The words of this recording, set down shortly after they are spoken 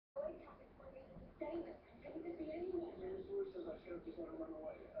James Lewis says I should have just let her run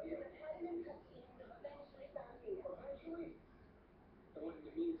away. Yeah. Eventually. And what in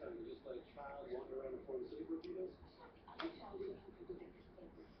the meantime, you just let a child wander around the Florida City for a few days?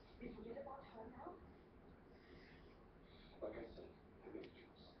 Like I said, I made a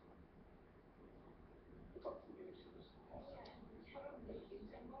choice. Apart from getting to this.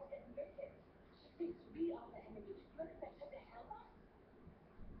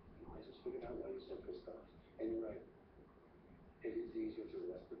 I just figured out why you're so pissed off. And you're right. It is easier to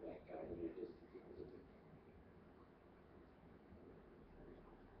arrest the bad guy than it is to deal with it.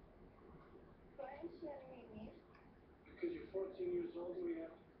 Why is she underneath me? Because you're 14 years old and we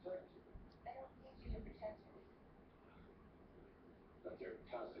have to protect you. I don't need you to protect me. But they're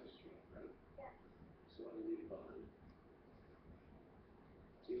Cossack Street, right? Yeah. So I leave you behind.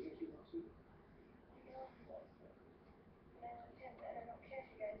 Do you think he loves you? I know he loves me. And I love him, and I don't care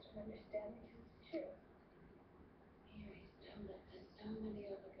if you guys don't understand because it's true. He's done that to so many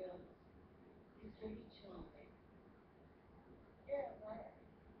other girls. He's very charming. You're a liar.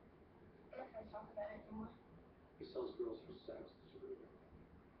 I'm not gonna talk about it anymore. He sells girls for sex, did you read it?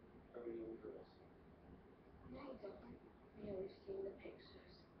 Very young girls. No, you don't. Yeah, we've seen the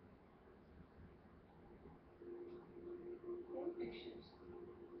pictures. What pictures?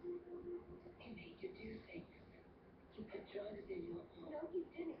 He made you do things. He put drugs in your arm. No, you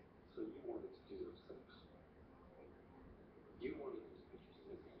didn't. So you wanted to do those things. You wanted those pictures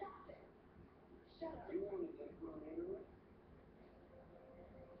too. Stop it. Shut up. You wanted that girl on the internet?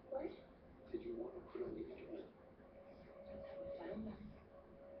 What? Did you want to put on the internet? That's how we found them.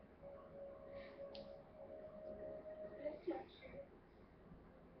 That's not true.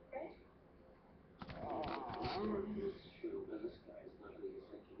 Right? It's true, but this guy is not who you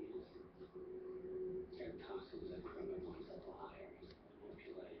think he is. Ted Thompson is a criminal. He's a liar. He's a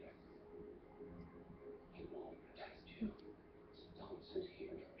manipulator. He won't protect you. So don't sit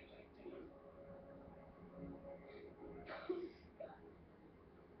here protecting him.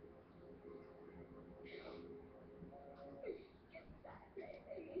 Exactly.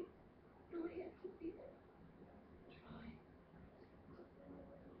 The way I feel. Try.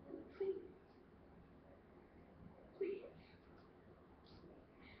 Please. Please.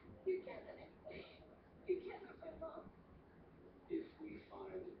 You can't let him. You can't let my mom. If we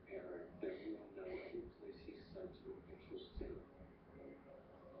find Eric, then we'll know every place he sent your pictures to.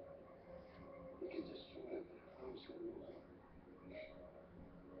 We can destroy it, but I promise you we won't.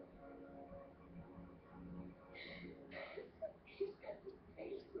 He's got this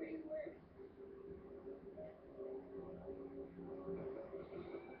face where he works.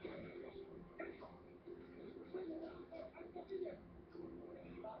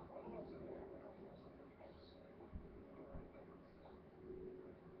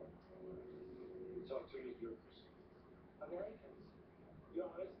 Talk to me, Lucas. Americans. You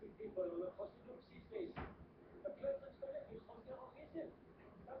are arresting people on a hospital these days. A pleasant benefit of terrorism.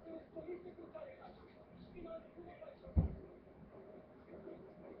 That is political terrorism.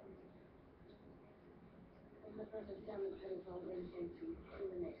 In the present damage pedophile brings him to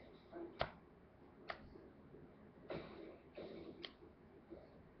incriminate himself.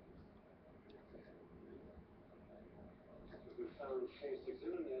 We found Kasek's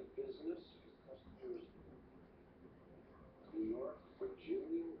internet business. Customers New York,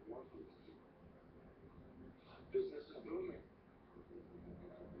 Virginia, Washington. Business is booming.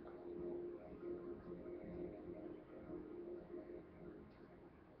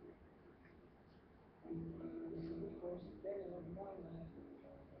 First day of my life.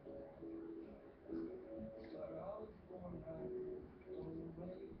 Where I was born, I stole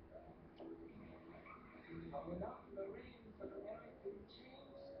away. I went out in the rain for everything changed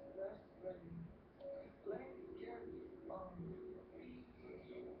last spring. Blankets on the feet.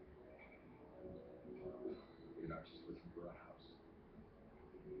 You're not just looking for a house.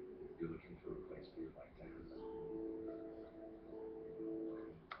 You're looking for a place where you'd like to have it.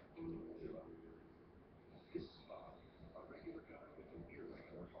 Zillow. This is Bob, a regular guy with an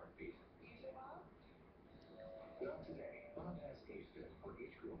irregular heartbeat. DJ Bob? Not today. Bob has AFib, or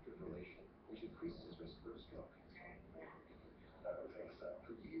atrial fibrillation, which increases risk for a stroke. I don't think so.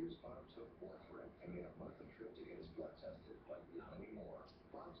 For years, Bob took warfarin and made a monthly trip to get his blood tested, but not anymore.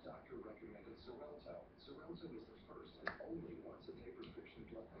 Bob's doctor recommended Xarelto. Xarelto is the first and only once-a-day prescription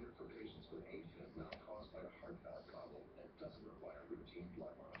blood thinner for patients with AFib not caused by a heart valve problem and doesn't require routine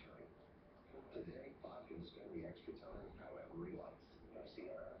blood monitoring. Today, Bob can spend the extra time however he likes.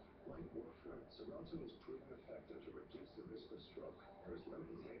 FCRF. Like warfarin, Xarelto is proven effective to reduce the risk of stroke. There is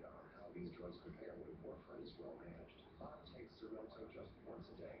limited data on how these drugs compare when warfarin is well managed. Bob takes Xarelto just once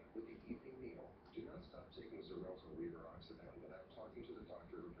a day with the evening meal. Do not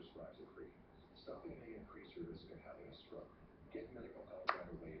Stopping may increase your risk of having a stroke. Get medical help right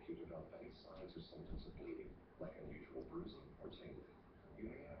away if you develop any signs or symptoms of bleeding, like unusual bruising or tingling. You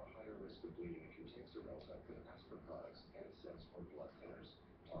may have a higher risk of bleeding if you take Xarelto with aspirin products, NSAIDs, or blood thinners.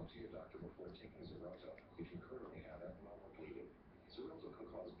 Talk to your doctor before taking Xarelto if you currently have abnormal bleeding. Xarelto can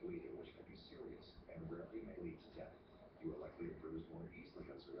cause bleeding, which can be serious and rarely may lead to death. You are likely to bruise more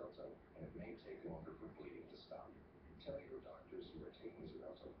easily on Xarelto, and it may take longer for bleeding to stop. Tell your doctors you are taking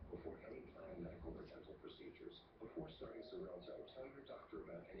Xarelto before any planned medical or dental procedures. Before starting Xarelto, tell your doctor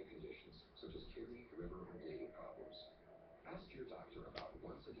about any conditions, such as kidney, liver, or bleeding problems. Ask your doctor about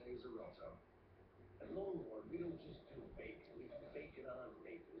once-a-day Xarelto. At Longhorn, we don't just do bacon. We do bacon on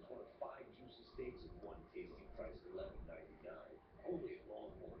bacon. It's one of 5 juicy steaks at one tasty price of $11.99. Only at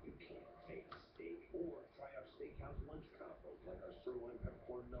Longhorn, you can't fake a steak. Or try our steakhouse lunch combo, like our sirloin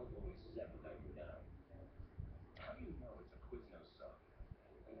peppercorn melt, only $7.99. How do you know it's a Quiznos sub?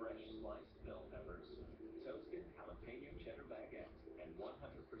 Fresh sliced bell peppers, toasted jalapeno cheddar baguettes, and 100%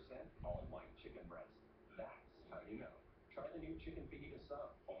 all-white chicken breast. That's how you know. Try the new chicken fajita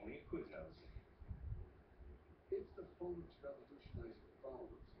sub, only at Quiznos. It's the phone that's revolutionizing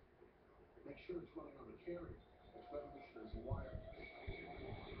phones. Make sure it's running on the carrier. It's revolutionizing wireless.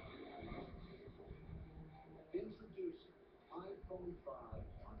 Introducing iPhone 5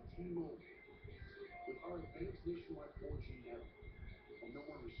 on T-Mobile. With our advanced nationwide 4G network and no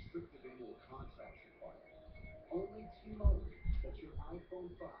more restrictive annual contracts required. Only T-Mobile lets your iPhone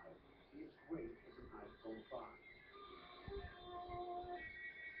 5 be as great as an iPhone 5.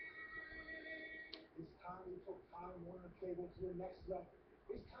 It's time we took Time Warner Cable to the next level.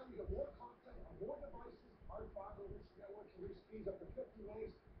 It's time to get more content on more devices. Our fiber-rich network can reach speeds up to 50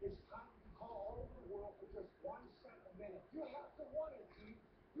 megs. It's time to call all over the world for just 1 cent a minute. You have to want it, Steve.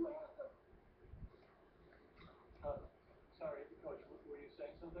 You have to. Sorry, Coach, were you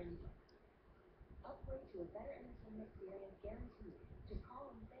saying something? Upgrade to a better entertainment experience guaranteed. Just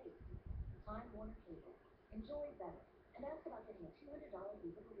call and save. Time Warner Cable. Enjoy better. And ask about getting a $200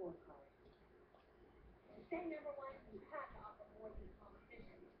 Visa reward card. To stay number one, you have to offer more than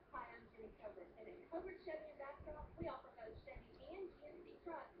competition. Hi, I'm Jenny Covert, and at Covert Chevy and Bastrop, we offer both Chevy and GMC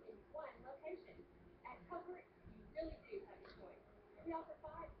trucks in one location. At Covert, you really do have a choice. We offer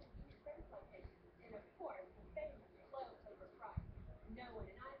 5 convenient service locations, and of course, the famous low Covert price. No one,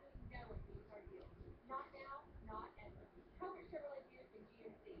 and I mean no one, beats our deals. Not now, not ever. Covert Chevrolet Buick and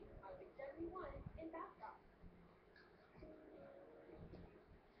GMC, Highway 71 in Bastrop.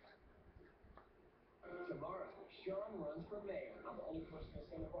 Tomorrow, Sean runs for mayor. I'm the only person in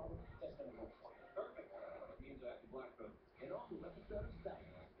Santa Barbara that's gonna vote for him. Perfect. It means I have to black vote. An all-new episode of Psych.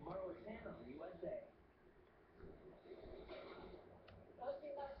 Tomorrow at 10 on USA.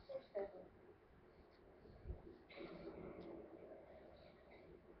 Nothing much for 7.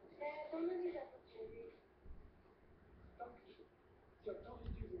 Somebody's opportunity. Dankeschön. Sie have told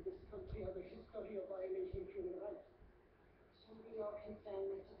you that this country has a history of violating human rights. Some of your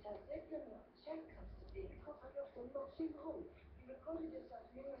concern, Mr. Tessick, and not shared custody. Because I have the nursing home. You recorded yourself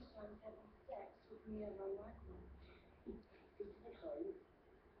numerous times having sex with me and my rifle. Mr. Mikhail,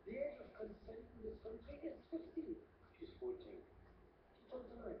 the age of consent in this country is 15. She's 14. She told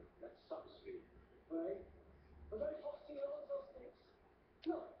the right. That's some speed. Right? Was I forcing her on those things?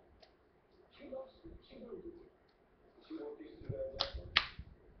 No. She loves me. She won't do it. She wrote these 2 guys out there.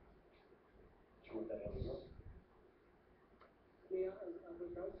 She wrote that other girl. Mia and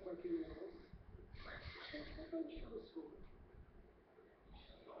Abigail, 14 years old. Eventually school.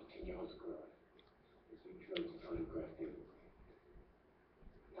 She's 14 years old girl. It's a drug to photograph you.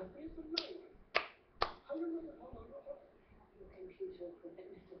 And there's a knife. I remember how long ago. Your computer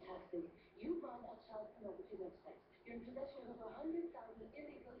equipment, Mr. Tessick. You run a child pornography website. You're in possession of over 100,000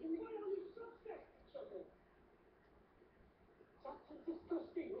 illegal images. Why are you suspect? Children. That's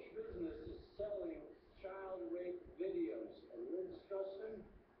disgusting. Your business is selling child rape videos, and you're disgusting.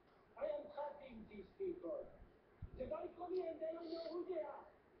 I am tracking these people. They might come here and they don't know who they are.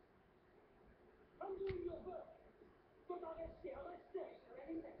 I'm doing your work. But arrestez.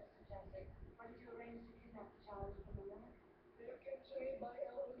 Ready, Mr. Tessick? Why did you arrange to kidnap the child from a woman? They are captured by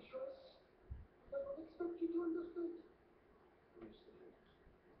our interests. I don't expect you to understand. Understand.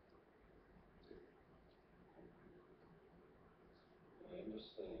 I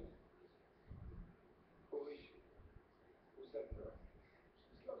understand. Who is she? Who's that girl?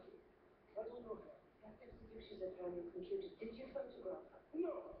 She's lovely. I don't know her. You have 50 pictures of her on your computer. Did you photograph her?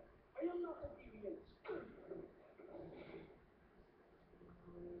 No, I am not a deviant.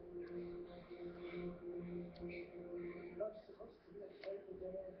 You're not supposed to be afraid of the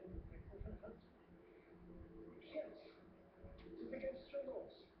man in the country. You can't. It's against your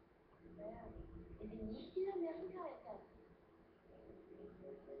laws. Very. nicht in Amerika etwas.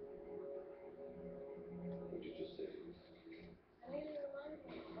 What did you just say? Amelia reminded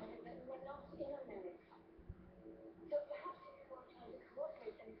me that we were not in America. So perhaps if you want to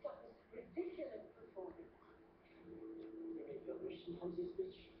cooperate and stop this ridiculous performance. You make your mission from this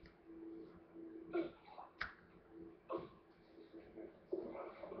bitch.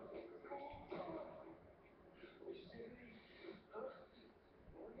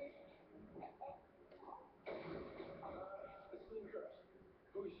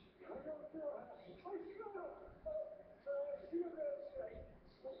 Who is she? I don't know. Oh, Sugar! Sugar Straight.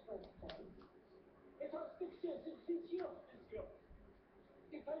 What's her name? It has pictures and features, this girl.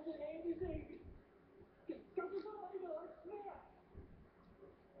 If I say anything, it's got to go over, I swear.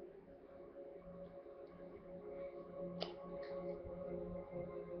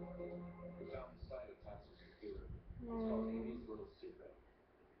 We found the site of Tassel's computer. It's called Amy's Little Secret.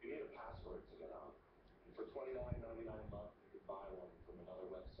 You need a password to get on. For $29.99 a month, you could buy one from another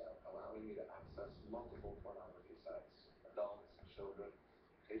website, allowing you to access multiple pornography sites. Adults, children.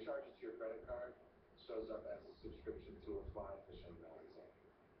 They charge it to your credit card. Shows up as a subscription to a fly fishing magazine.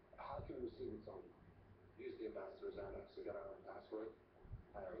 How can we receive its own? Use the ambassador's annex to get our own password.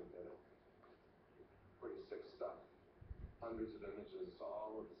 I already did it. Pretty sick stuff. Hundreds of images,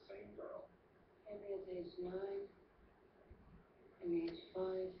 all of the same girl. Every age 9 and age